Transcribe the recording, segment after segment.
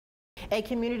A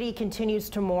community continues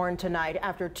to mourn tonight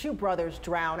after two brothers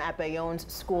drowned at Bayonne's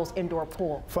school's indoor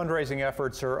pool. Fundraising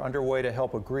efforts are underway to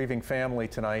help a grieving family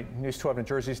tonight. News 12 New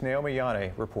Jersey's Naomi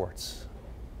Yane reports.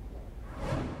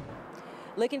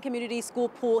 Lincoln Community School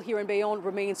pool here in Bayonne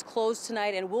remains closed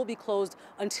tonight and will be closed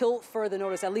until further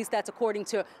notice. At least that's according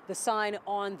to the sign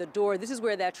on the door. This is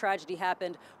where that tragedy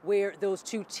happened, where those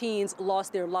two teens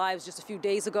lost their lives just a few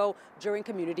days ago during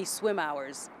community swim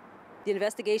hours. The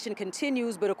investigation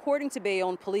continues, but according to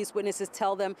Bayonne Police, witnesses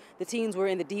tell them the teens were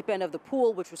in the deep end of the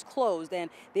pool, which was closed,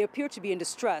 and they appeared to be in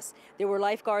distress. There were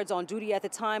lifeguards on duty at the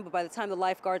time, but by the time the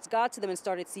lifeguards got to them and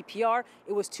started CPR,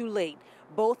 it was too late.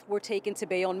 Both were taken to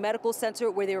Bayonne Medical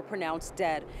Center, where they were pronounced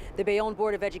dead. The Bayonne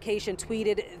Board of Education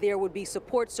tweeted there would be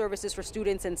support services for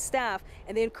students and staff,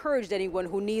 and they encouraged anyone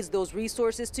who needs those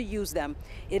resources to use them.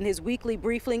 In his weekly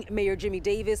briefing, Mayor Jimmy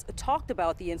Davis talked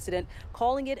about the incident,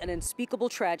 calling it an unspeakable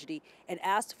tragedy, and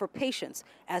asked for patience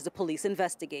as the police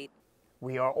investigate.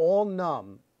 We are all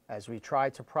numb as we try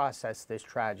to process this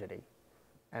tragedy,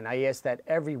 and I ask that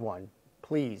everyone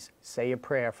please say a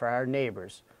prayer for our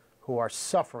neighbors who are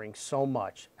suffering so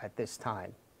much at this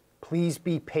time. Please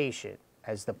be patient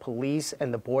as the police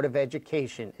and the Board of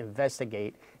Education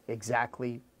investigate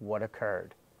exactly what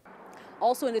occurred.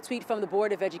 Also in a tweet from the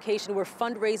Board of Education were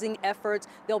fundraising efforts.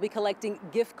 They'll be collecting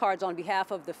gift cards on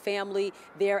behalf of the family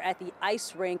there at the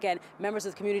ice rink, and members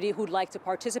of the community who'd like to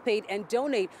participate and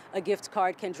donate a gift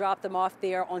card can drop them off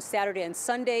there on Saturday and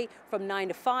Sunday from 9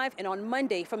 to 5 and on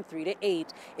Monday from 3 to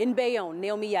 8. In Bayonne,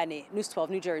 Naomi Yane, News 12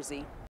 New Jersey.